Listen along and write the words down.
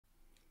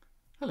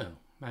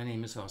my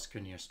name is Oscar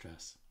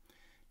Neerstrass.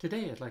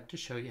 Today I'd like to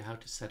show you how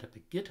to set up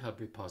a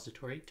GitHub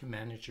repository to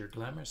manage your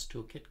Glamorous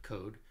Toolkit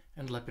code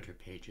and Lepiter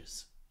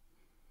pages.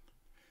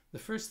 The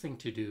first thing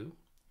to do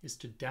is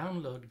to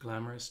download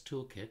Glamorous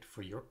Toolkit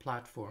for your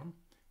platform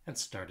and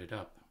start it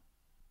up.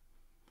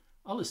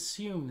 I'll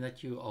assume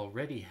that you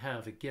already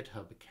have a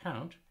GitHub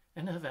account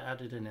and have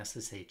added an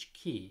SSH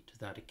key to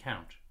that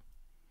account.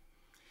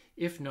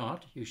 If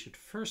not, you should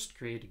first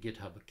create a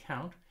GitHub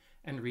account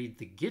and read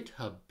the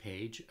GitHub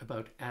page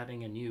about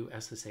adding a new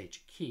SSH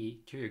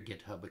key to your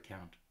GitHub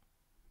account.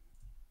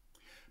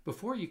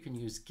 Before you can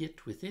use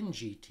Git within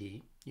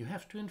GT, you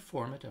have to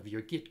inform it of your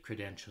Git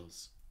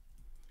credentials.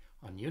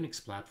 On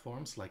Unix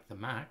platforms like the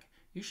Mac,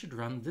 you should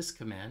run this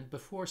command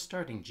before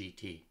starting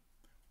GT,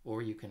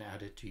 or you can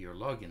add it to your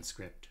login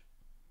script.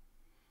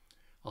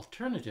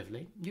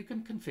 Alternatively, you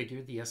can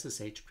configure the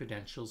SSH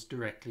credentials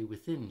directly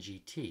within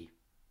GT.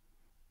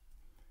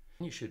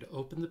 You should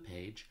open the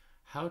page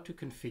How to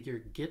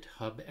Configure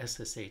GitHub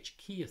SSH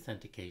Key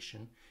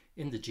Authentication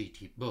in the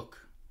GT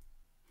book.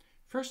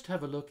 First,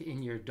 have a look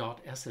in your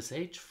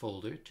 .ssh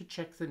folder to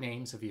check the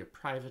names of your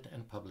private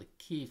and public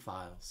key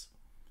files.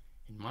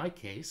 In my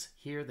case,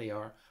 here they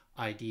are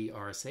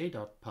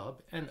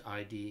idrsa.pub and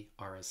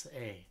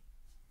idrsa.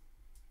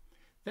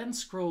 Then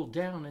scroll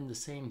down in the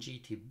same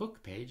GT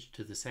book page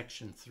to the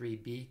section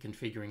 3b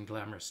Configuring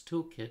Glamorous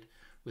Toolkit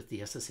with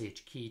the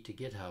SSH key to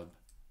GitHub.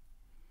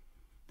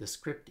 The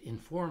script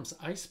informs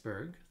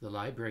Iceberg, the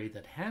library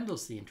that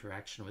handles the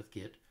interaction with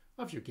Git,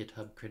 of your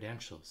GitHub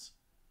credentials.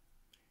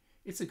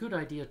 It's a good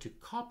idea to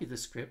copy the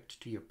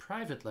script to your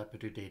private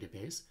Lepiter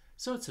database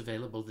so it's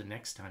available the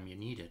next time you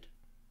need it.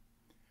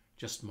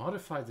 Just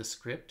modify the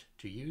script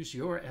to use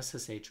your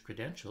SSH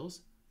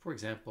credentials, for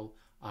example,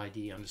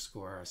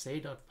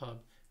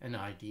 id_rsa.pub and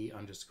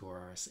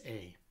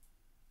id_rsa.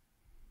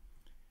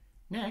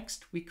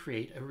 Next, we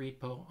create a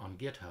repo on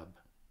GitHub.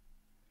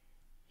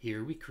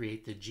 Here we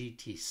create the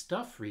GT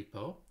stuff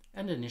repo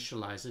and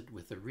initialize it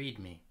with a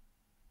README.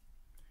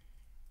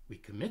 We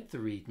commit the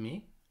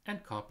README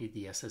and copy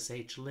the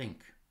SSH link.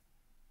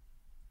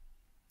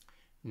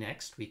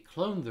 Next, we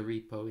clone the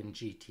repo in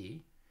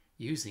GT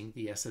using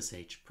the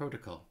SSH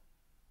protocol.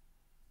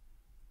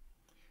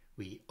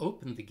 We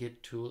open the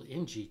Git tool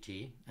in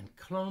GT and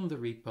clone the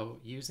repo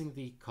using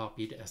the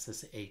copied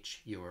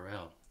SSH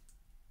URL.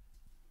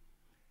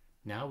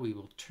 Now we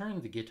will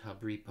turn the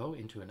GitHub repo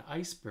into an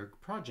Iceberg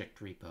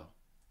project repo.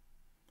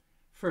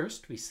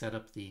 First, we set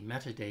up the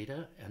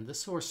metadata and the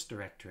source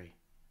directory.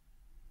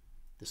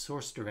 The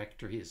source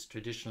directory is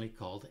traditionally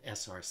called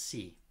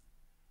src.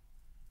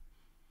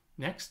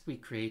 Next, we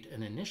create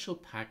an initial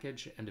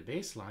package and a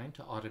baseline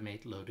to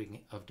automate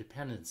loading of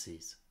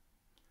dependencies.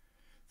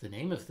 The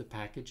name of the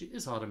package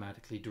is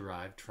automatically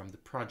derived from the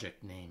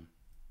project name.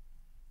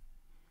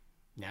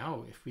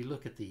 Now, if we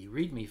look at the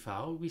README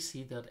file, we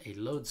see that a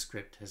load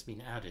script has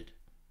been added.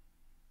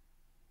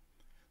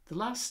 The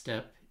last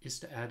step is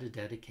to add a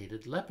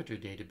dedicated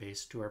Lepiter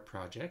database to our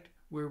project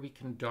where we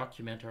can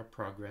document our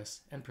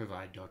progress and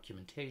provide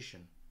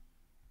documentation.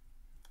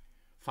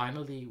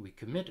 Finally, we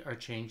commit our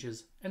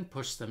changes and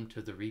push them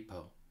to the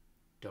repo.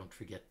 Don't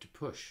forget to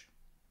push.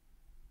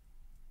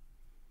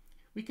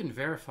 We can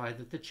verify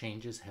that the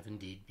changes have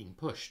indeed been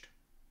pushed.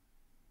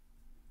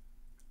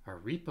 Our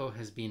repo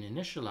has been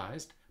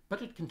initialized,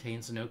 but it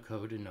contains no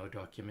code and no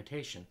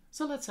documentation,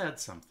 so let's add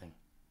something.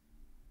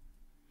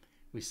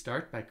 We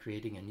start by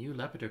creating a new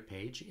Lepiter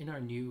page in our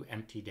new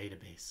empty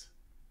database.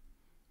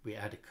 We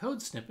add a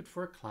code snippet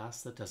for a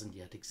class that doesn't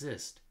yet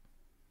exist.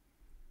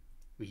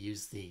 We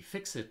use the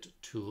Fixit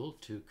tool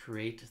to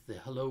create the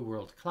Hello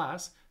World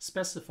class,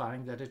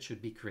 specifying that it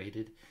should be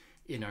created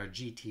in our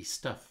GT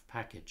stuff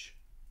package.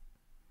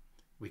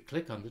 We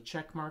click on the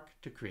checkmark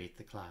to create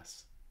the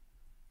class.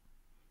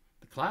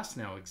 The class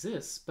now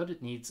exists, but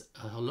it needs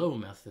a hello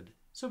method,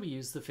 so we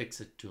use the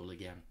Fixit tool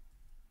again.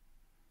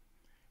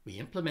 We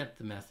implement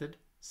the method,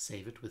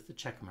 save it with the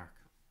checkmark.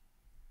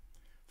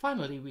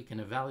 Finally, we can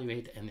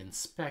evaluate and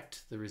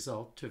inspect the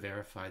result to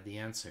verify the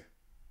answer.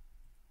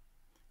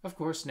 Of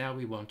course, now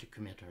we want to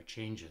commit our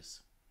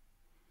changes.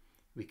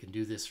 We can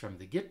do this from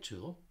the Git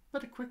tool,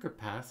 but a quicker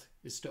path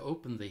is to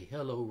open the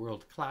Hello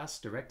World class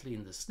directly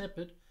in the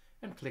snippet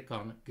and click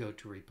on Go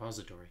to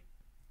Repository.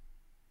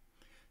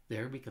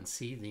 There we can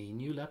see the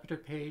new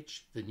Lepiter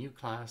page, the new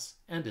class,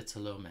 and its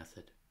hello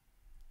method.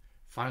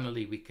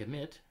 Finally, we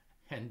commit,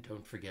 and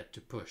don't forget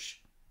to push.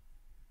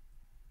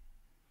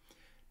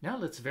 Now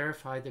let's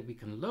verify that we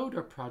can load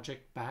our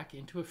project back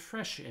into a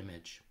fresh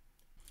image.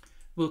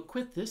 We'll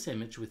quit this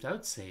image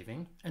without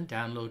saving and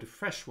download a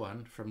fresh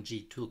one from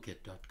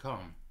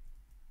gtoolkit.com.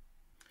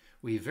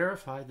 We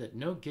verify that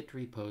no Git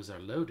repos are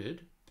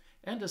loaded,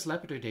 and as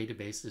Lepiter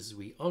databases,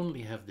 we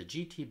only have the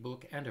GT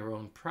book and our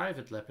own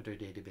private Lepiter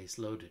database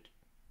loaded.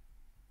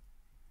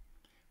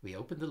 We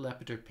open the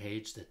Lepiter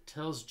page that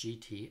tells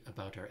GT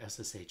about our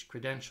SSH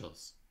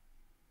credentials.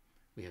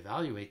 We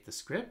evaluate the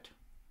script.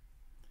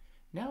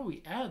 Now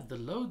we add the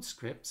load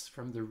scripts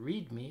from the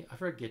README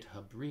of our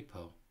GitHub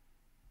repo.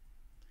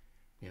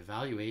 We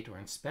evaluate or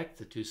inspect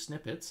the two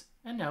snippets,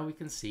 and now we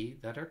can see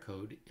that our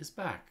code is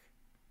back.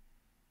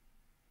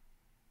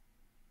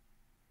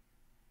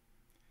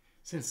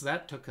 Since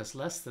that took us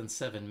less than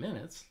 7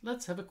 minutes,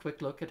 let's have a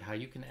quick look at how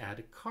you can add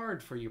a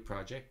card for your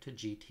project to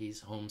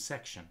GT's home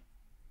section.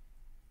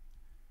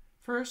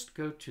 First,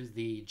 go to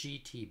the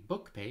GT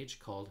book page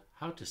called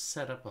How to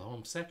Set Up a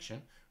Home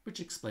Section, which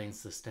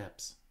explains the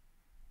steps.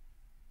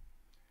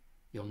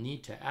 You'll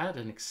need to add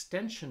an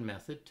extension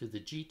method to the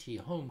GT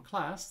Home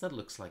class that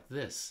looks like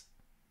this.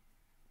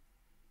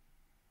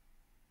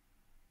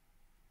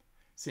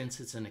 Since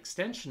it's an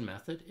extension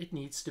method, it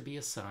needs to be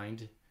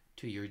assigned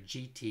to your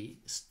GT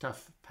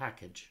Stuff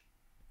package.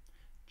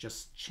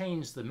 Just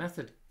change the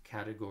method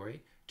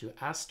category to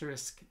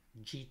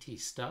 *GT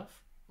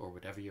Stuff, or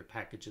whatever your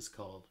package is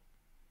called.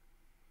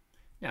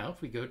 Now,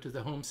 if we go to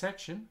the home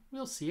section,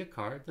 we'll see a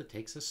card that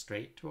takes us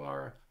straight to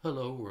our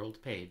Hello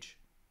World page.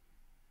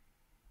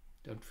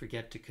 Don't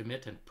forget to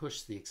commit and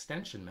push the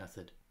extension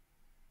method.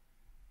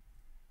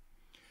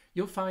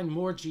 You'll find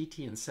more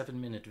GT in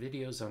 7-minute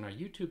videos on our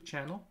YouTube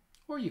channel,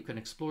 or you can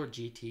explore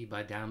GT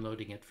by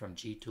downloading it from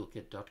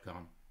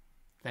gtoolkit.com.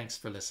 Thanks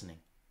for listening.